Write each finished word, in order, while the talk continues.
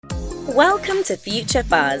Welcome to Future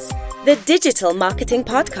Fuzz, the digital marketing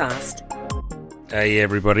podcast. Hey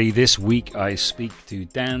everybody, this week I speak to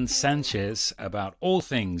Dan Sanchez about all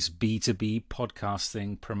things B2B,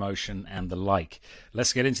 podcasting, promotion and the like.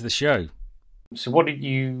 Let's get into the show. So what did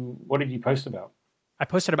you post about? I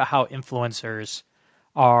posted about how influencers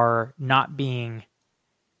are not being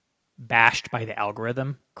bashed by the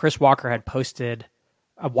algorithm. Chris Walker had posted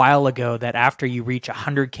a while ago that after you reach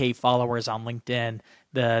 100K followers on LinkedIn,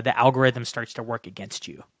 the algorithm starts to work against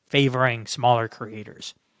you, favoring smaller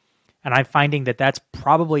creators. And I'm finding that that's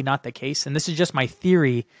probably not the case. And this is just my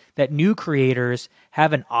theory that new creators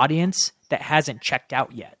have an audience that hasn't checked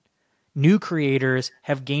out yet. New creators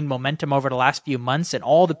have gained momentum over the last few months, and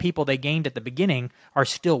all the people they gained at the beginning are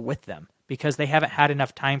still with them because they haven't had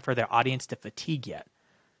enough time for their audience to fatigue yet.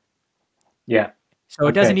 Yeah. So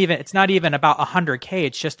it's not even about 100K.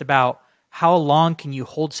 It's just about how long can you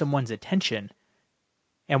hold someone's attention.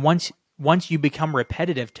 And once you become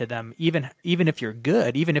repetitive to them, even if you're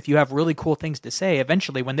good, even if you have really cool things to say,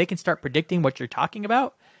 eventually when they can start predicting what you're talking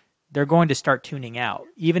about, they're going to start tuning out.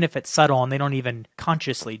 Even if it's subtle and they don't even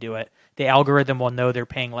consciously do it, the algorithm will know they're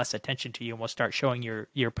paying less attention to you and will start showing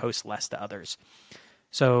your posts less to others.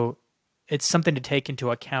 So it's something to take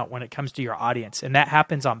into account when it comes to your audience. And that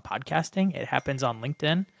happens on podcasting. It happens on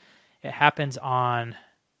LinkedIn. It happens on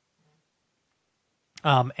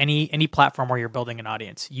any platform where you're building an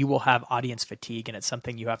audience. You will have audience fatigue, and it's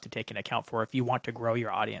something you have to take into account for if you want to grow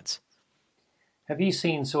your audience. Have you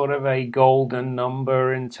seen sort of a golden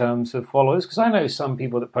number in terms of followers? Because I know some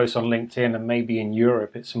people that post on LinkedIn, and maybe in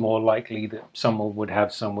Europe it's more likely that someone would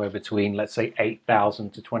have somewhere between, let's say,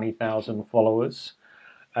 8,000 to 20,000 followers.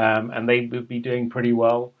 And they would be doing pretty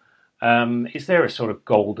well. Is there a sort of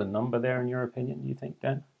golden number there in your opinion, you think,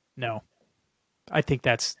 Dan? No. I think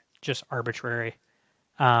that's just arbitrary.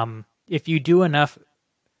 If you do enough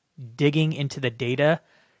digging into the data,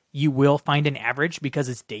 you will find an average because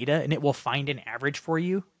it's data, and it will find an average for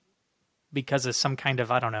you because of some kind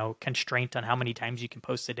of, constraint on how many times you can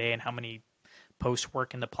post a day and how many posts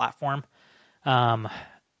work in the platform.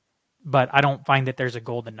 But I don't find that there's a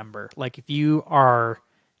golden number. Like if you are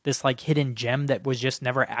this like hidden gem that was just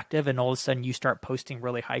never active, and all of a sudden you start posting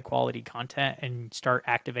really high quality content and start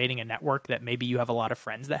activating a network that maybe you have a lot of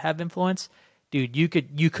friends that have influence, dude, you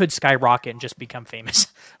could skyrocket and just become famous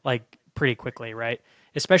like pretty quickly, right?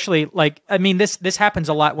 Especially this happens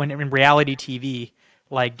a lot when in reality TV,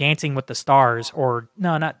 like Dancing with the Stars, or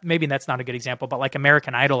maybe that's not a good example, but like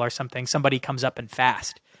American Idol or something. Somebody comes up and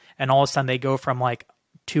fast, and all of a sudden they go from like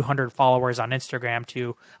 200 followers on Instagram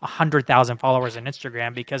to 100,000 followers on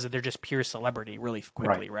Instagram because they're just pure celebrity really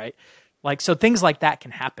quickly, right? Like, so things like that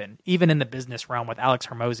can happen even in the business realm with Alex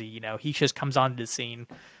Hormozy. He just comes onto the scene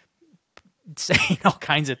saying all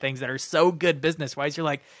kinds of things that are so good business-wise. You're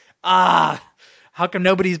like, how come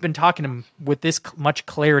nobody's been talking to him with this much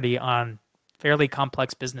clarity on fairly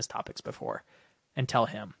complex business topics before until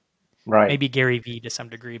him? Right. Maybe Gary Vee to some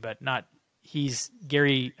degree, but not.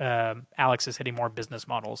 Alex is hitting more business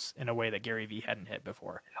models in a way that Gary Vee hadn't hit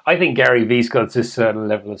before. I think Gary Vee's got a certain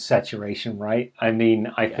level of saturation, right? I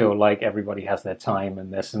mean, I feel like everybody has their time,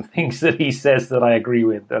 and there's some things that he says that I agree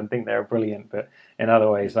with and think they're brilliant, but in other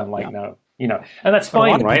ways I'm like, no, and that's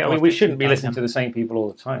fine, right? I mean, we shouldn't be listening to the same people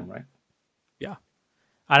all the time, right? Yeah.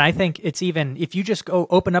 And I think it's even, if you just go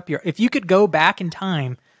open up if you could go back in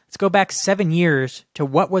time, let's go back 7 years to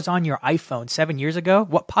what was on your iPhone 7 years ago.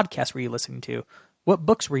 What podcasts were you listening to? What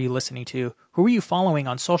books were you listening to? Who were you following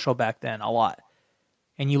on social back then? A lot.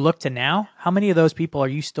 And you look to now, how many of those people are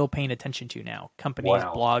you still paying attention to now? Companies,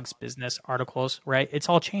 blogs, business, articles, right? It's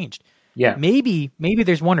all changed. Yeah. Maybe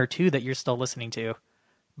there's one or two that you're still listening to,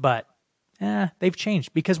 but they've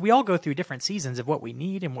changed because we all go through different seasons of what we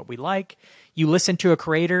need and what we like. You listen to a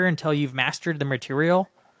creator until you've mastered the material,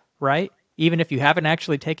 right? Even if you haven't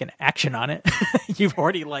actually taken action on it, you've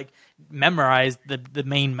already memorized the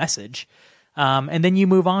main message. And then you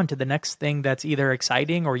move on to the next thing that's either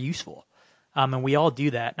exciting or useful. And we all do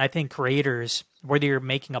that. And I think creators, whether you're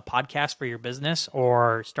making a podcast for your business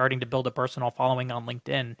or starting to build a personal following on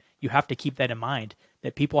LinkedIn, you have to keep that in mind,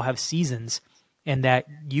 that people have seasons and that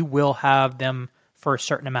you will have them for a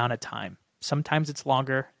certain amount of time. Sometimes it's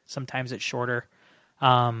longer, sometimes it's shorter.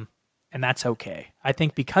 And that's okay. I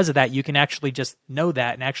think because of that, you can actually just know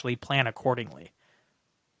that and actually plan accordingly.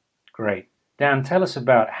 Great. Dan, tell us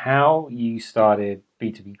about how you started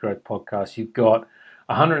B2B Growth Podcast. You've got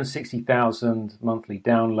 160,000 monthly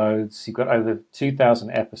downloads. You've got over 2,000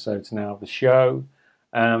 episodes now of the show.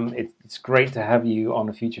 It's great to have you on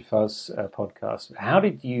the Future Fuzz podcast. How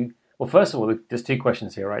did you... Well, first of all, there's two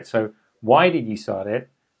questions here, right? So why did you start it?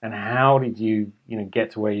 And how did you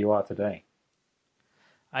get to where you are today?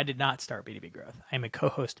 I did not start B2B Growth. I'm a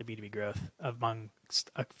co-host of B2B Growth amongst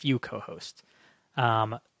a few co-hosts.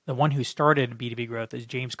 The one who started B2B Growth is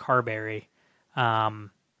James Carberry,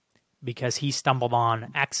 because he stumbled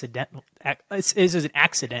on This is an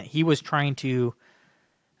accident. He was trying to.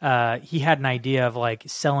 He had an idea of like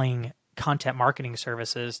selling content marketing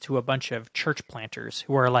services to a bunch of church planters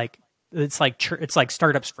who are like, it's like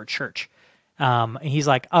startups for church. And he's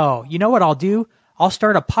like, oh, you know what I'll do? I'll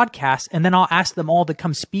start a podcast and then I'll ask them all to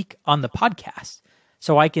come speak on the podcast.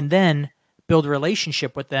 So I can then build a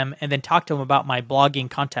relationship with them and then talk to them about my blogging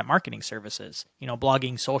content marketing services,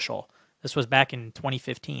 blogging social. This was back in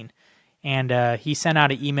 2015. And he sent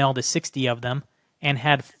out an email to 60 of them and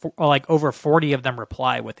had over 40 of them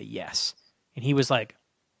reply with a yes. And he was like,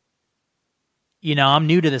 I'm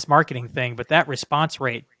new to this marketing thing, but that response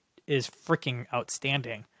rate is freaking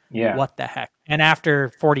outstanding. Yeah. What the heck? And after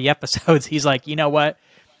 40 episodes, he's like, you know what?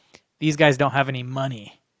 These guys don't have any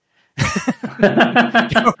money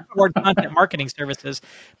for content marketing services.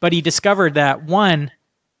 But he discovered that, one,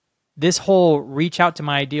 this whole reach out to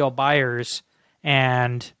my ideal buyers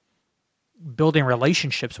and building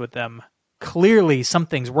relationships with them, clearly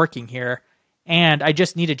something's working here. And I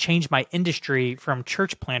just need to change my industry from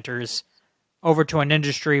church planters over to an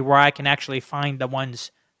industry where I can actually find the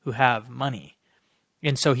ones who have money.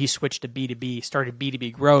 And so he switched to B2B, started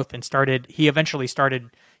B2B Growth, and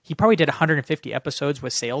he probably did 150 episodes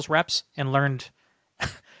with sales reps and learned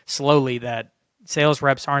slowly that sales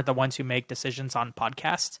reps aren't the ones who make decisions on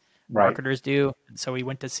podcasts. Right. Marketers do. And so he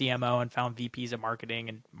went to CMO and found VPs of marketing,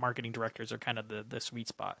 and marketing directors are kind of the sweet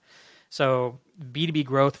spot. So B2B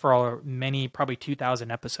Growth for probably 2,000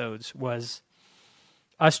 episodes was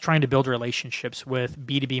us trying to build relationships with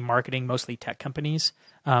B2B marketing, mostly tech companies,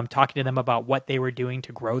 talking to them about what they were doing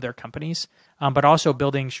to grow their companies, but also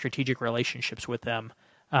building strategic relationships with them,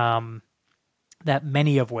 that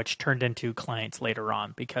many of which turned into clients later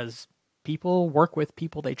on, because people work with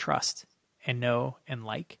people they trust and know and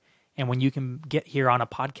like. And when you can get here on a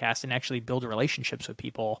podcast and actually build relationships with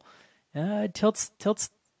people, it tilts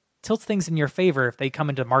things in your favor if they come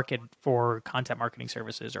into market for content marketing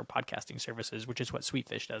services or podcasting services, which is what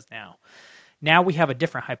Sweetfish does now. Now we have a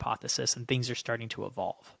different hypothesis and things are starting to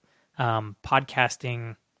evolve.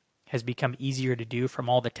 Podcasting has become easier to do from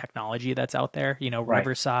all the technology that's out there. Right.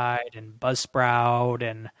 Riverside and Buzzsprout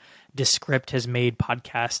and Descript has made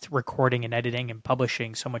podcast recording and editing and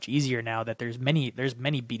publishing so much easier now that there's many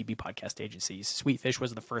B2B podcast agencies. Sweetfish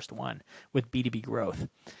was the first one with B2B Growth.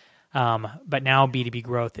 But now B2B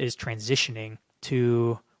Growth is transitioning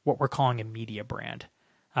to what we're calling a media brand.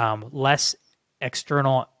 Less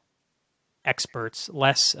external experts,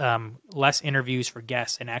 less interviews for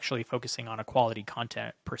guests, and actually focusing on a quality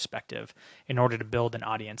content perspective in order to build an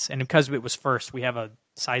audience. And because it was first, we have a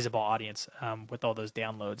sizable audience with all those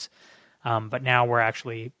downloads. But now we're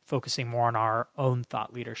actually focusing more on our own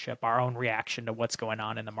thought leadership, our own reaction to what's going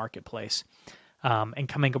on in the marketplace. And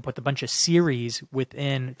coming up with a bunch of series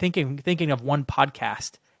within thinking of one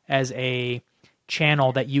podcast as a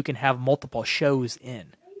channel that you can have multiple shows in.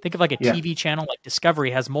 Think of like a TV channel, like Discovery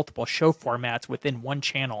has multiple show formats within one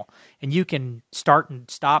channel, and you can start and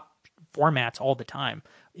stop formats all the time.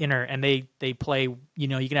 And they play, you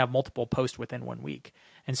can have multiple posts within 1 week.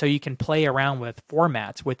 And so you can play around with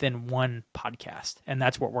formats within one podcast. And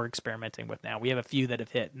that's what we're experimenting with now. We have a few that have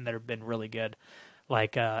hit and that have been really good.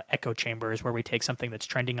 Like echo chambers, where we take something that's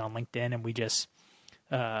trending on LinkedIn and we just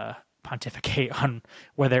pontificate on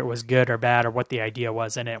whether it was good or bad or what the idea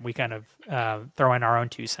was in it. We kind of throw in our own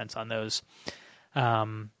 2 cents on those.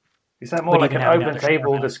 Is that more like an open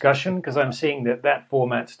table discussion? Because I'm seeing that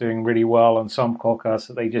format's doing really well on some podcasts,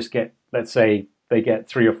 that they just get, let's say, they get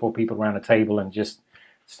 3 or 4 people around a table and just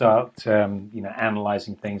start,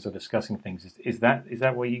 analyzing things or discussing things. Is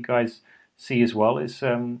that what you guys see as well? Is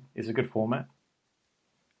a good format?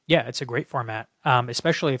 Yeah, it's a great format,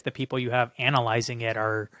 especially if the people you have analyzing it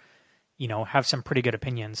are, have some pretty good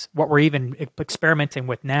opinions. What we're even experimenting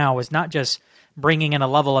with now is not just bringing in a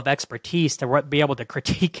level of expertise to be able to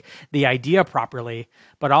critique the idea properly,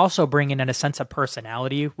 but also bringing in a sense of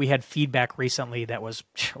personality. We had feedback recently that was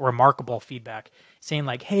remarkable feedback, saying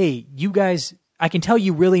like, hey, you guys, I can tell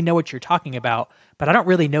you really know what you're talking about, but I don't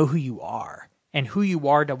really know who you are and who you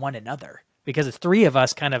are to one another, because it's 3 of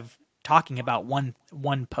us kind of talking about one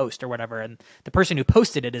post or whatever, and the person who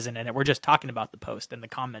posted it isn't in it. We're just talking about the post and the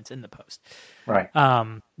comments in the post, right?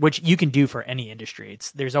 Which you can do for any industry.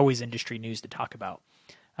 There's always industry news to talk about.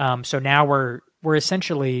 So now we're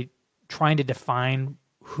essentially trying to define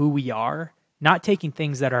who we are, not taking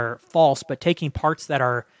things that are false, but taking parts that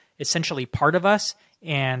are essentially part of us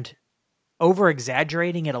and over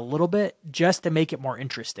exaggerating it a little bit just to make it more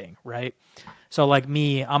interesting, right? So like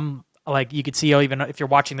me, I'm like, you could see, even if you're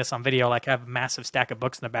watching this on video, like I have a massive stack of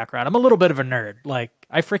books in the background. I'm a little bit of a nerd. Like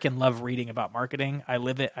I freaking love reading about marketing. I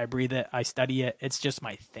live it, I breathe it, I study it. It's just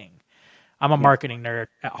my thing. I'm a marketing nerd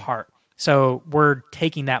at heart. So we're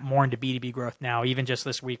taking that more into B2B growth now. Even just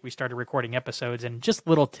this week, we started recording episodes and just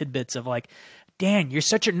little tidbits of like, Dan, you're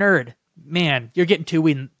such a nerd. Man, you're getting too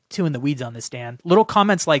in the weeds on this, Dan. Little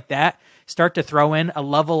comments like that start to throw in a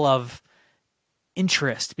level of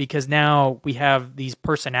interest because now we have these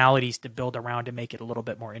personalities to build around to make it a little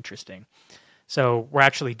bit more interesting. So we're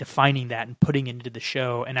actually defining that and putting it into the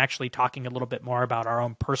show and actually talking a little bit more about our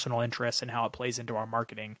own personal interests and how it plays into our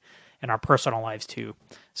marketing and our personal lives too.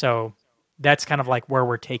 So that's kind of like where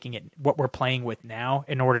we're taking it, what we're playing with now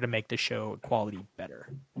in order to make the show quality better.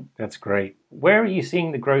 That's great. Where are you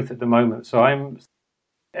seeing the growth at the moment? So I'm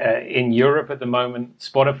in Europe at the moment.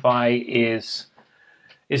 Spotify is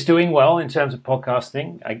doing well in terms of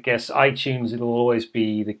podcasting. I guess iTunes, it'll always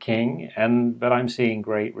be the king, but I'm seeing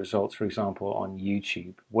great results, for example, on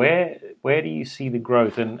YouTube. Where do you see the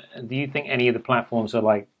growth, and do you think any of the platforms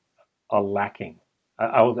are lacking?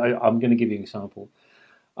 I'm going to give you an example.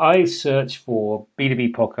 I search for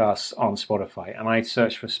B2B podcasts on Spotify, and I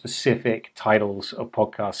search for specific titles of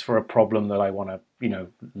podcasts for a problem that I want to,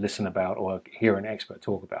 listen about or hear an expert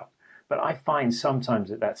talk about. But I find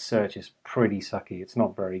sometimes that search is pretty sucky. It's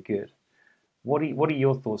not very good. What are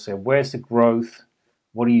your thoughts there? Where's the growth?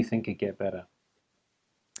 What do you think could get better?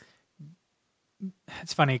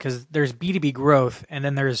 It's funny because there's B2B growth and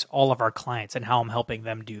then there's all of our clients and how I'm helping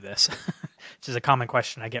them do this, which is a common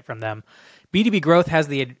question I get from them. B2B growth has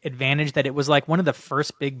the advantage that it was like one of the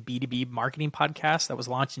first big B2B marketing podcasts that was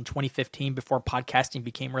launched in 2015 before podcasting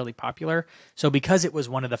became really popular. So because it was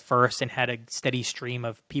one of the first and had a steady stream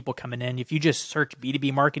of people coming in, if you just search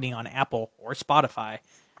B2B marketing on Apple or Spotify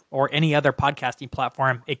or any other podcasting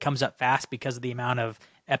platform, it comes up fast because of the amount of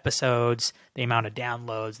episodes, the amount of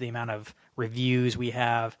downloads, the amount of reviews we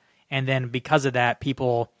have. And then because of that,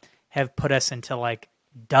 people have put us into like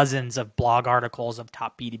dozens of blog articles of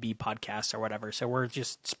top B2B podcasts or whatever. So we're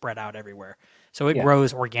just spread out everywhere. So it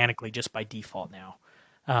grows organically just by default now.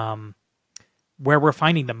 Where we're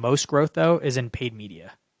finding the most growth, though, is in paid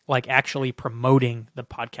media, like actually promoting the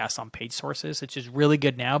podcast on paid sources, which is really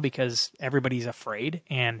good now because everybody's afraid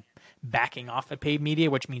and backing off of paid media,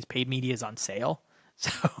 which means paid media is on sale.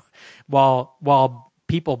 So while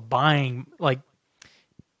people buying, like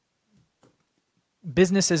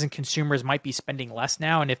businesses and consumers might be spending less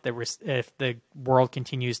now, and if the world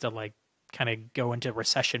continues to like kind of go into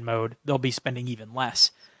recession mode, they'll be spending even less.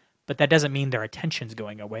 But that doesn't mean their attention's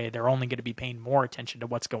going away. They're only going to be paying more attention to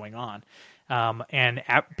what's going on. And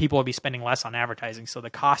people will be spending less on advertising. So the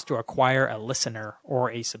cost to acquire a listener or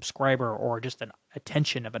a subscriber or just an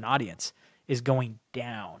attention of an audience is going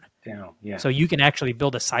down. Yeah. So you can actually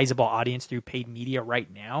build a sizable audience through paid media right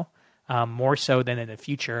now, more so than in the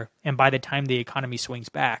future. And by the time the economy swings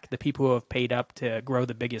back, the people who have paid up to grow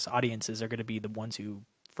the biggest audiences are going to be the ones who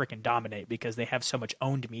freaking dominate because they have so much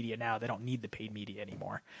owned media now. They don't need the paid media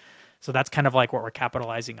anymore. So that's kind of like what we're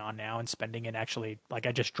capitalizing on now and spending. And actually, like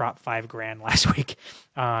I just dropped $5,000 last week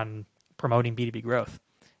on promoting B2B growth,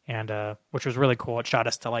 and which was really cool. It shot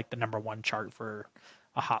us to like the #1 chart for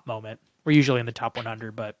a hot moment. We're usually in the top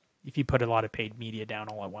 100, but if you put a lot of paid media down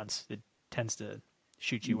all at once, it tends to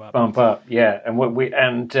shoot you up. Bump up, yeah. And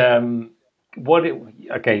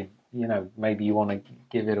okay, maybe you want to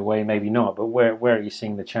give it away, maybe not, but where are you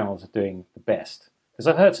seeing the channels are doing the best? Because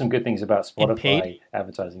I've heard some good things about Spotify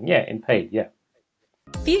advertising. Yeah, in paid, yeah.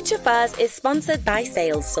 Future Fuzz is sponsored by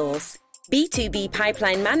SalesSource, B2B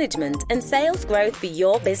pipeline management and sales growth for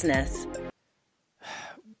your business.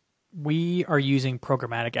 We are using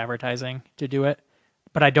programmatic advertising to do it,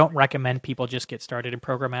 but I don't recommend people just get started in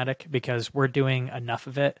programmatic because we're doing enough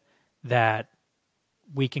of it that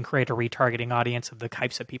we can create a retargeting audience of the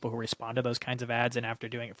types of people who respond to those kinds of ads. And after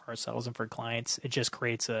doing it for ourselves and for clients, it just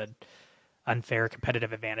creates a unfair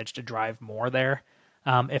competitive advantage to drive more there.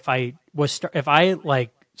 If I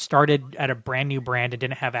started at a brand new brand and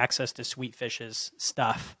didn't have access to Sweetfish's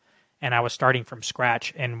stuff, and I was starting from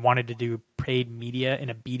scratch and wanted to do paid media in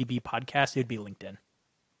a B2B podcast, it would be LinkedIn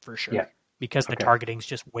for sure. Yeah. Because the targeting's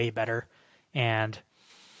just way better. And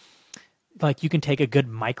like you can take a good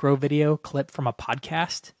micro video clip from a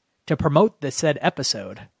podcast to promote the said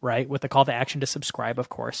episode, right? With the call to action to subscribe, of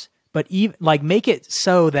course. But even like make it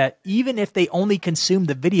so that even if they only consume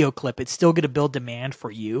the video clip, it's still going to build demand for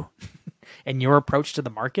you and your approach to the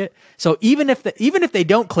market. So even if they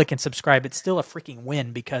don't click and subscribe, it's still a freaking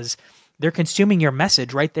win because they're consuming your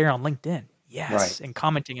message right there on LinkedIn. Yes, and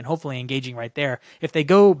commenting and hopefully engaging right there. If they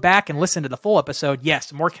go back and listen to the full episode,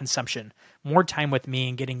 yes, more consumption, more time with me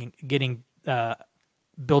and getting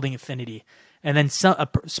building affinity. And then a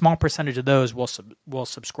small percentage of those will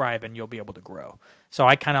subscribe and you'll be able to grow. So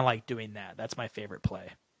I kind of like doing that. That's my favorite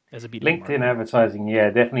play as a B2B LinkedIn marketer. advertising,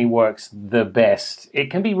 definitely works the best.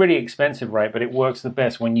 It can be really expensive, right? But it works the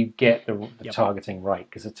best when you get the targeting right,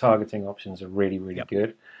 because the targeting options are really, really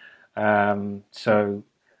good. So,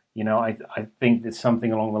 I think there's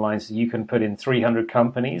something along the lines that you can put in 300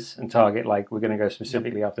 companies and target, like we're going to go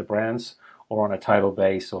specifically after brands, or on a title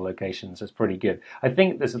base or locations. That's pretty good. I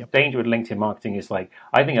think there's a danger with LinkedIn marketing is I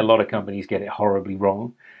think a lot of companies get it horribly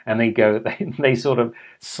wrong, and they sort of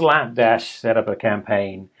slapdash set up a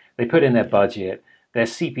campaign. They put in their budget. Their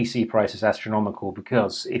CPC price is astronomical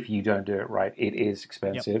because if you don't do it right, it is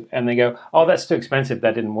expensive. And they go, oh, that's too expensive.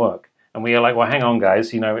 That didn't work. And we are like, well, hang on,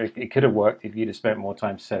 guys. It could have worked if you'd have spent more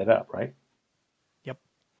time to set it up, right? Yep.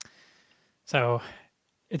 So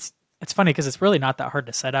it's funny because it's really not that hard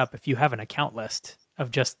to set up if you have an account list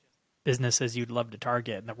of just businesses you'd love to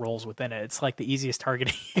target and the roles within it. It's like the easiest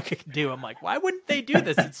targeting you could do. I'm like, why wouldn't they do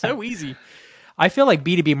this? It's so easy. I feel like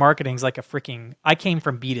B2B marketing is like I came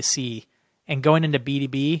from B2C, and going into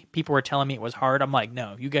B2B, people were telling me it was hard. I'm like,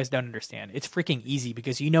 no, you guys don't understand. It's freaking easy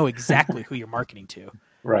because you know exactly who you're marketing to.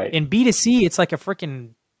 Right. In B2C, it's like a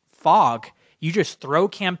freaking fog. You just throw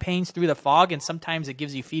campaigns through the fog, and sometimes it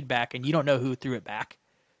gives you feedback, and you don't know who threw it back.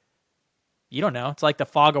 You don't know. It's like the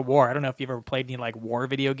fog of war. I don't know if you've ever played any like war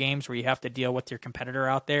video games where you have to deal with your competitor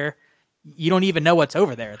out there. You don't even know what's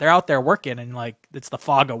over there. They're out there working, and like it's the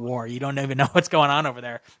fog of war. You don't even know what's going on over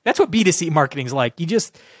there. That's what B2C marketing's like.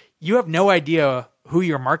 You have no idea who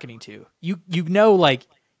you're marketing to. You know like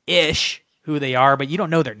ish who they are, but you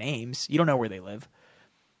don't know their names. You don't know where they live.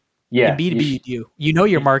 Yeah. In B2B, you do. You know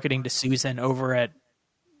you're marketing to Susan over at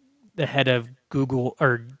the head of Google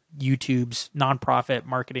or YouTube's nonprofit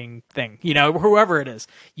marketing thing. Whoever it is.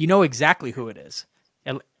 You know exactly who it is.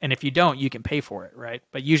 And if you don't, you can pay for it, right?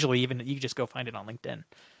 But usually even you just go find it on LinkedIn.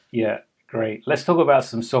 Yeah, great. Let's talk about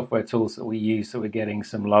some software tools that we use that we're getting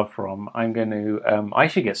some love from. I'm going to, I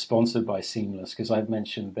should get sponsored by Seamless because I've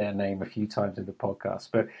mentioned their name a few times in the podcast.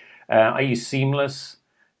 But I use Seamless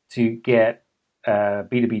to get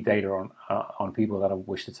B2B data on people that I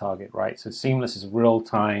wish to target, right? So Seamless is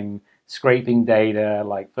real-time scraping data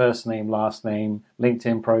like first name, last name,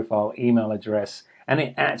 LinkedIn profile, email address, and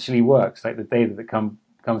it actually works. Like the data that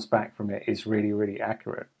comes back from it is really, really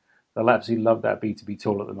accurate. So I absolutely love that B2B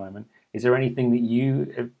tool at the moment. Is there anything that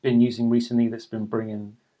you have been using recently that's been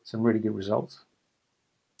bringing some really good results?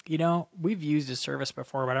 We've used a service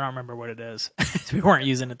before, but I don't remember what it is. So we weren't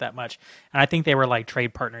using it that much. And I think they were like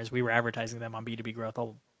trade partners. We were advertising them on B2B Growth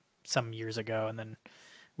some years ago, and then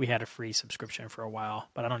we had a free subscription for a while.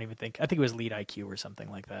 But I think it was Lead IQ or something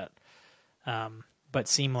like that. But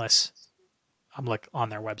Seamless, I'm on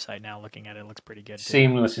their website now looking at it. It looks pretty good.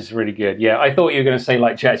 Seamless is really good. Yeah, I thought you were going to say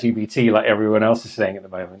like ChatGPT, like everyone else is saying at the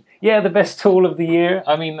moment. Yeah, the best tool of the year.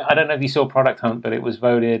 I mean, I don't know if you saw Product Hunt, but it was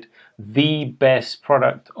voted the best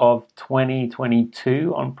product of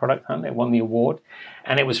 2022 on Product Hunt. It won the award,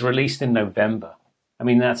 and it was released in November. I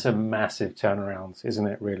mean, that's a massive turnaround, isn't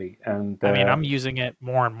it, really? And I'm using it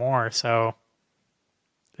more and more, so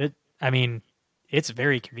it's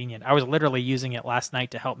very convenient. I was literally using it last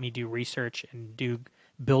night to help me do research and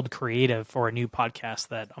build creative for a new podcast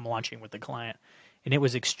that I'm launching with the client. And it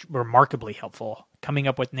was remarkably helpful coming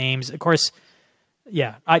up with names. Of course,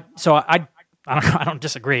 yeah. I don't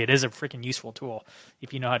disagree. It is a freaking useful tool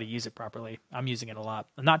if you know how to use it properly. I'm using it a lot.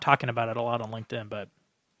 I'm not talking about it a lot on LinkedIn, but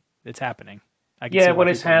it's happening.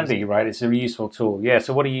 It's handy, right? It's a useful tool. Yeah.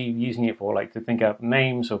 So what are you using it for? Like to think out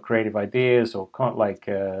names or creative ideas or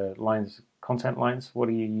lines, content lines? What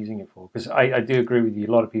are you using it for? Because I do agree with you.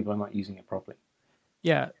 A lot of people are not using it properly.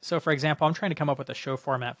 Yeah. So for example, I'm trying to come up with a show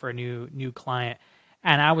format for a new client.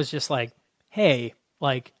 And I was just like, hey,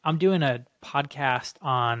 like I'm doing a podcast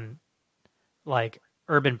on like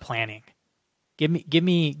urban planning. Give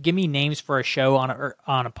me names for a show on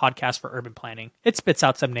a podcast for urban planning. It spits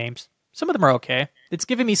out some names. Some of them are okay. It's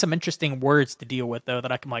giving me some interesting words to deal with though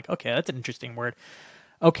that I can like, okay, that's an interesting word.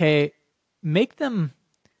 Okay, make them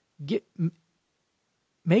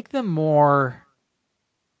more,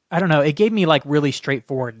 I don't know. It gave me like really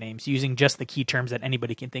straightforward names using just the key terms that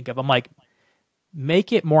anybody can think of. I'm like,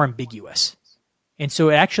 make it more ambiguous. And so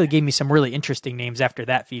it actually gave me some really interesting names after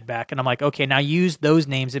that feedback. And I'm like, okay, now use those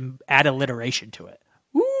names and add alliteration to it.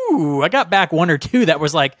 Ooh, I got back one or two that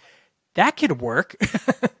was like, that could work.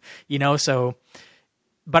 So,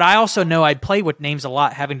 but I also know I play with names a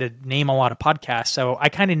lot, having to name a lot of podcasts. So I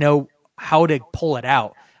kind of know how to pull it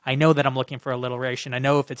out. I know that I'm looking for alliteration. I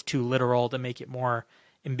know if it's too literal to make it more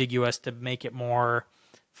ambiguous, to make it more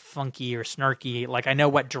funky or snarky. Like I know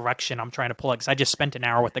what direction I'm trying to pull it because I just spent an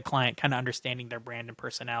hour with the client kind of understanding their brand and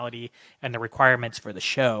personality and the requirements for the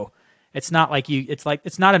show. It's not like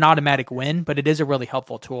it's not an automatic win, but it is a really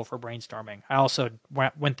helpful tool for brainstorming. I also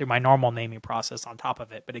went through my normal naming process on top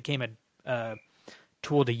of it, but it came a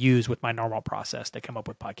tool to use with my normal process to come up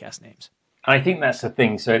with podcast names. I think that's the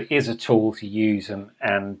thing. So it is a tool to use, and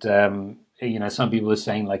some people are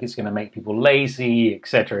saying like it's going to make people lazy, et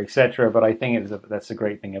cetera, et cetera. But I think that's the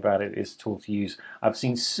great thing about it. It's a tool to use. I've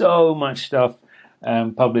seen so much stuff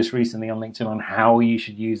published recently on LinkedIn on how you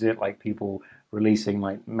should use it, like people releasing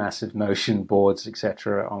like massive Notion boards, et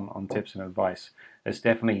cetera, on tips and advice. It's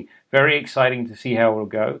definitely very exciting to see how it will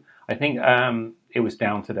go. I think it was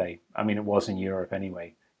down today. I mean, it was in Europe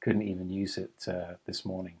anyway. Couldn't even use it this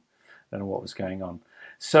morning. Don't know what was going on.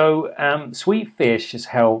 So Sweetfish has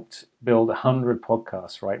helped build 100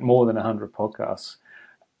 podcasts, right? More than 100 podcasts.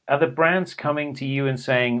 Are the brands coming to you and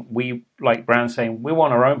saying, we want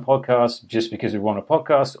our own podcast just because we want a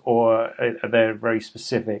podcast? Or are there very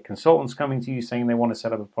specific consultants coming to you saying they want to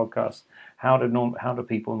set up a podcast? How do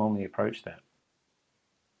people normally approach that?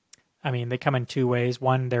 I mean, they come in two ways.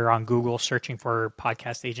 One, they're on Google searching for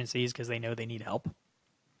podcast agencies because they know they need help.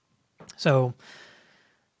 So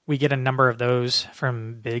we get a number of those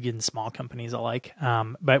from big and small companies alike.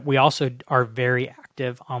 But we also are very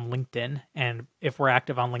active on LinkedIn. And if we're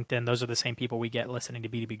active on LinkedIn, those are the same people we get listening to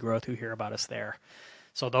B2B Growth who hear about us there.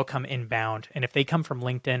 So they'll come inbound. And if they come from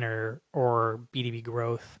LinkedIn or B2B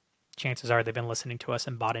Growth, chances are they've been listening to us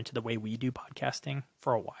and bought into the way we do podcasting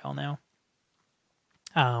for a while now.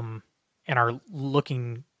 And are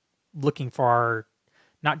looking for our,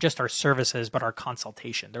 not just our services, but our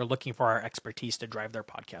consultation. They're looking for our expertise to drive their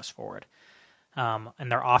podcast forward.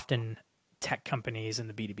 And they're often tech companies in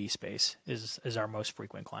the B2B space is our most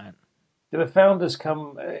frequent client. Do the founders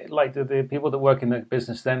come, do the people that work in the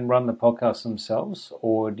business then run the podcast themselves?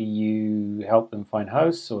 Or do you help them find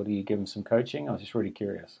hosts, or do you give them some coaching? I was just really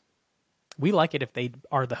curious. We like it if they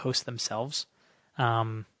are the host themselves.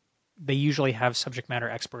 They usually have subject matter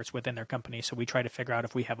experts within their company. So we try to figure out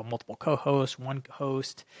if we have a multiple co-host, one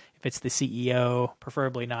host, if it's the CEO,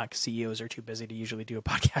 preferably not, because CEOs are too busy to usually do a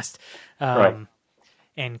podcast, right.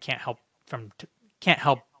 And can't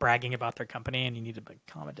help bragging about their company, and you need to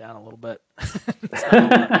calm it down a little bit. It's not all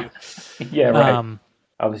about you. Yeah, right.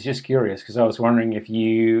 I was just curious because I was wondering if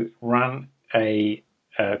you run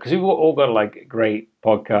because we've all got like great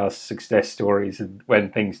podcast success stories and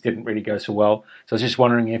when things didn't really go so well. So I was just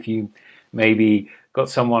wondering if you maybe got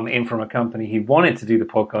someone in from a company who wanted to do the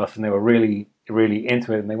podcast and they were really, really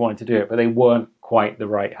into it and they wanted to do it, but they weren't quite the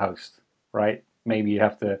right host, right? Maybe you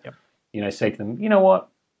have to, say to them, you know what,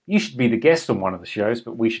 you should be the guest on one of the shows,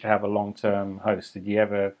 but we should have a long-term host. Did you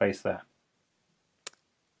ever face that?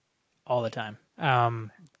 All the time.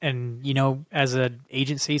 And, as an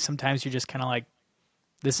agency, sometimes you're just kind of like,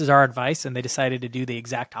 this is our advice, and they decided to do the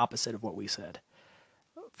exact opposite of what we said.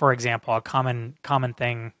 For example, a common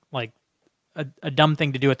thing, like a dumb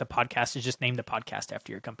thing to do at the podcast is just name the podcast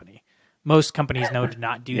after your company. Most companies know to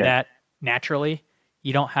not do that naturally.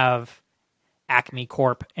 You don't have Acme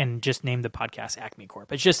Corp and just name the podcast Acme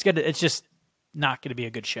Corp. It's just not going to be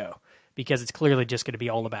a good show because it's clearly just going to be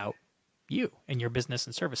all about you and your business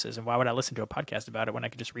and services. And why would I listen to a podcast about it when I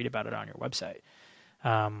could just read about it on your website?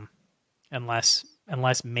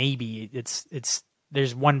 Unless maybe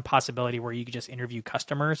there's one possibility where you could just interview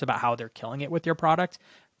customers about how they're killing it with your product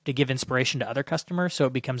to give inspiration to other customers. So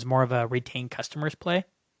it becomes more of a retained customers play.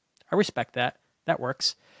 I respect that. That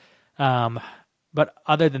works. But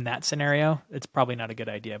other than that scenario, it's probably not a good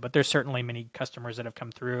idea. But there's certainly many customers that have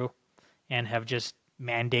come through and have just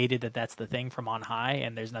mandated that that's the thing from on high,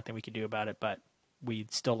 and there's nothing we can do about it, but we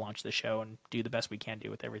still launch the show and do the best we can do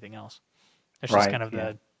with everything else. That's just kind of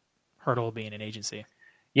the hurdle of being an agency.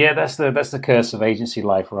 Yeah, that's the curse of agency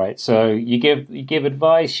life, right? So you give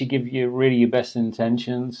advice, you give really your best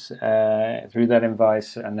intentions through that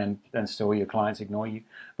advice, and then still your clients ignore you.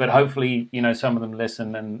 But hopefully, some of them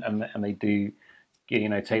listen and they do,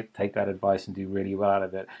 take that advice and do really well out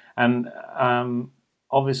of it. And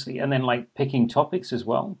obviously, and then like picking topics as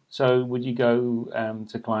well. So would you go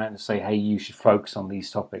to clients and say, hey, you should focus on these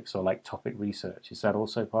topics, or like topic research? Is that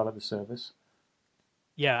also part of the service?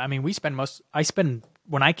 Yeah, I mean,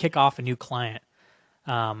 when I kick off a new client,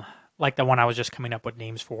 like the one I was just coming up with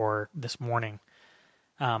names for this morning,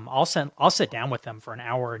 I'll sit down with them for an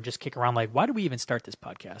hour and just kick around like, why do we even start this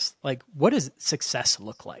podcast? Like, what does success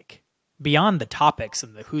look like? Beyond the topics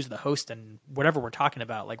and who's the host and whatever we're talking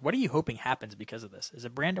about, like, what are you hoping happens because of this? Is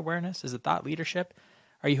it brand awareness? Is it thought leadership?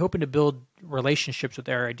 Are you hoping to build relationships with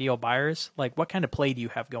their ideal buyers? Like, what kind of play do you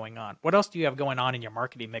have going on? What else do you have going on in your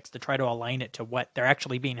marketing mix to try to align it to what they're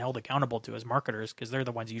actually being held accountable to as marketers, because they're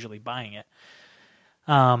the ones usually buying it.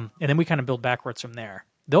 And then we kind of build backwards from there.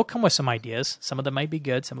 They'll come with some ideas. Some of them might be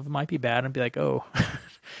good. Some of them might be bad, and be like, oh.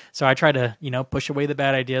 So I try to, push away the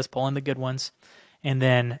bad ideas, pull in the good ones. And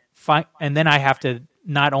then I have to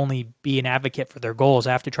not only be an advocate for their goals,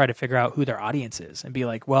 I have to try to figure out who their audience is and be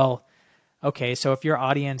like, well, okay, so if your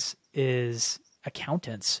audience is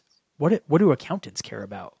accountants, what do accountants care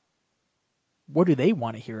about? What do they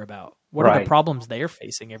want to hear about? What are the problems they're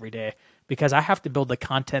facing every day? Because I have to build the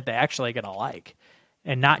content they actually going to like,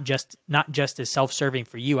 and not just as self-serving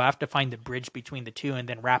for you. I have to find the bridge between the two and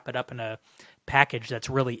then wrap it up in a package that's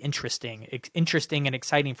really interesting and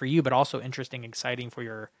exciting for you, but also interesting and exciting for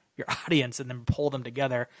your audience, and then pull them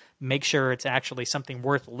together, make sure it's actually something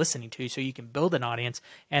worth listening to so you can build an audience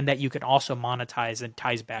and that you can also monetize and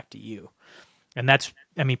ties back to you. And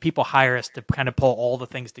people hire us to kind of pull all the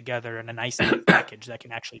things together in a nice package that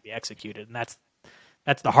can actually be executed. And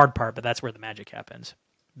that's the hard part, but that's where the magic happens.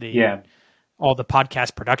 All the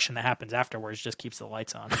podcast production that happens afterwards just keeps the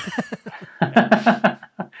lights on.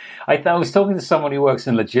 I was talking to someone who works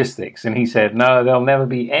in logistics, and he said, no, there'll never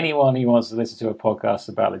be anyone who wants to listen to a podcast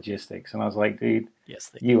about logistics. And I was like, dude,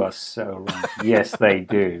 yes, you are so wrong. Yes, they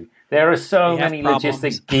do. There are so many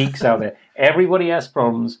logistics geeks out there. Everybody has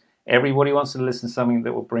problems. Everybody wants to listen to something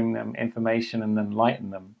that will bring them information and enlighten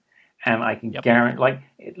them. And I can guarantee,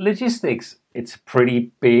 logistics, it's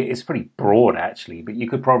pretty big, it's pretty broad actually, but you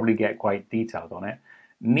could probably get quite detailed on it.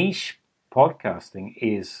 Niche podcasting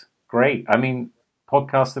is great. I mean,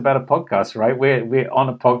 podcast about a podcast, right? We're on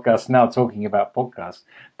a podcast now talking about podcasts,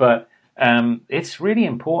 but it's really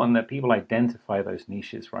important that people identify those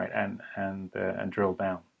niches, right, and drill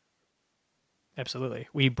down. Absolutely.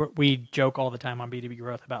 We joke all the time on B2B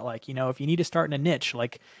Growth about if you need to start in a niche,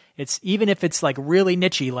 it's even if it's really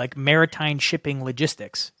nichey, like maritime shipping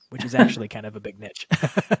logistics, which is actually kind of a big niche,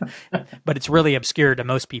 but it's really obscure to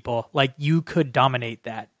most people. You could dominate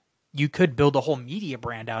that. You could build a whole media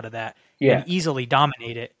brand out of that and easily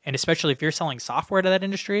dominate it. And especially if you're selling software to that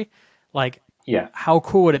industry, how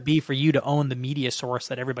cool would it be for you to own the media source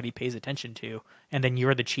that everybody pays attention to, and then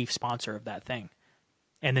you're the chief sponsor of that thing?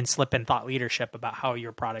 And then slip in thought leadership about how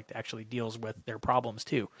your product actually deals with their problems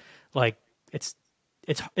too. It's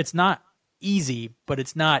not easy, but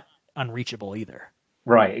it's not unreachable either.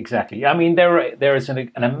 Right, exactly. I mean, there is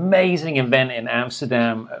an amazing event in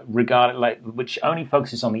Amsterdam which only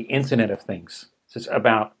focuses on the Internet of Things. So it's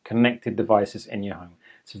about connected devices in your home.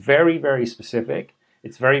 It's very, very specific.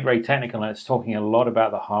 It's very, very technical, and it's talking a lot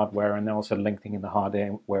about the hardware, and then also linking in the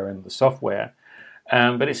hardware and the software.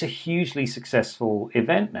 But it's a hugely successful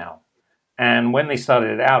event now. And when they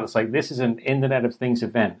started it out, it's this is an Internet of Things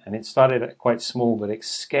event. And it started quite small, but it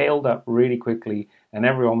scaled up really quickly. And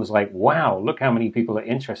everyone was like, wow, look how many people are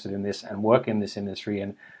interested in this and work in this industry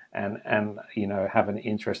and have an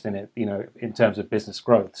interest in it, in terms of business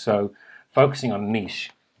growth. So focusing on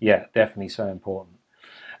niche, definitely so important.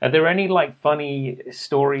 Are there any like funny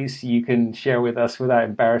stories you can share with us without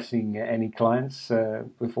embarrassing any clients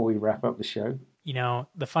before we wrap up the show?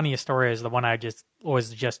 The funniest story is the one was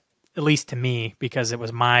just, at least to me, because it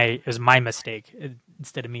was my mistake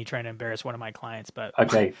instead of me trying to embarrass one of my clients. But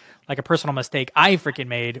okay, like a personal mistake I freaking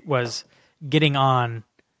made was getting on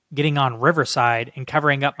Riverside and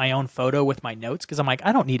covering up my own photo with my notes, because I'm like,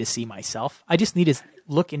 I don't need to see myself. I just need to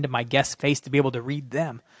look into my guest's face to be able to read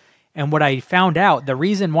them. And what I found out, the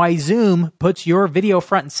reason why Zoom puts your video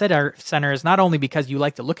front and center is not only because you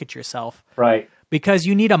like to look at yourself, right? Because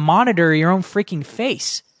you need to monitor your own freaking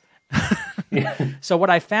face. So what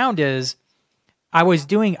I found is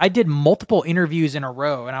I did multiple interviews in a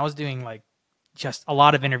row, and I was doing just a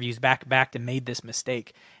lot of interviews back to back, and made this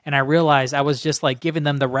mistake. And I realized I was just giving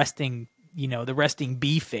them the resting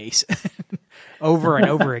bee face over and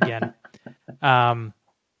over again.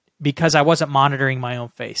 Because I wasn't monitoring my own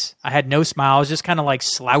face. I had no smile. I was just kind of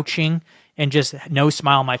slouching and just no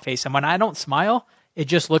smile on my face. And when I don't smile, it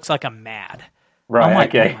just looks like I'm mad. Right. I'm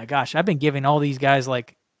okay. Oh my gosh, I've been giving all these guys a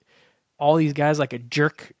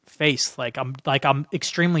jerk face. I'm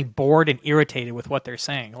extremely bored and irritated with what they're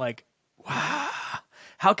saying. Wow,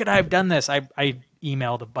 how could I have done this? I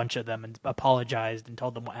emailed a bunch of them and apologized and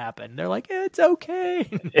told them what happened. They're like, it's okay.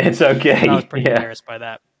 It's okay. I was pretty embarrassed by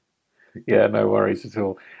that. Yeah, no worries at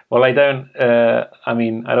all. Well, I don't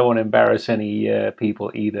want to embarrass any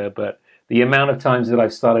people either, but the amount of times that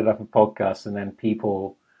I've started up a podcast and then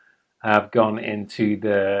people have gone into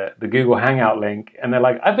the Google Hangout link, and they're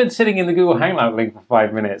like, I've been sitting in the Google Hangout link for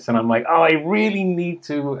 5 minutes, and I'm like, oh, I really need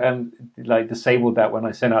to disable that when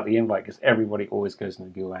I send out the invite, because everybody always goes to the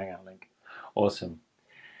Google Hangout link. Awesome.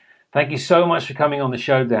 Thank you so much for coming on the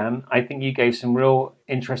show, Dan. I think you gave some real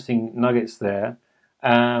interesting nuggets there.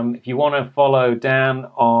 If you want to follow Dan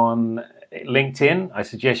on LinkedIn, I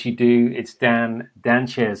suggest you do. It's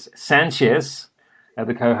Danchez Sanchez,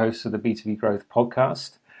 the co-host of the B2B Growth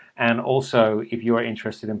podcast. And also, if you are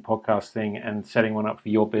interested in podcasting and setting one up for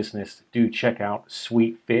your business, do check out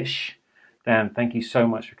Sweet Fish. Dan, thank you so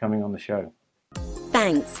much for coming on the show.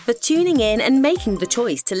 Thanks for tuning in and making the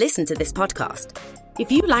choice to listen to this podcast.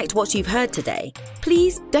 If you liked what you've heard today,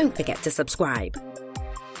 please don't forget to subscribe.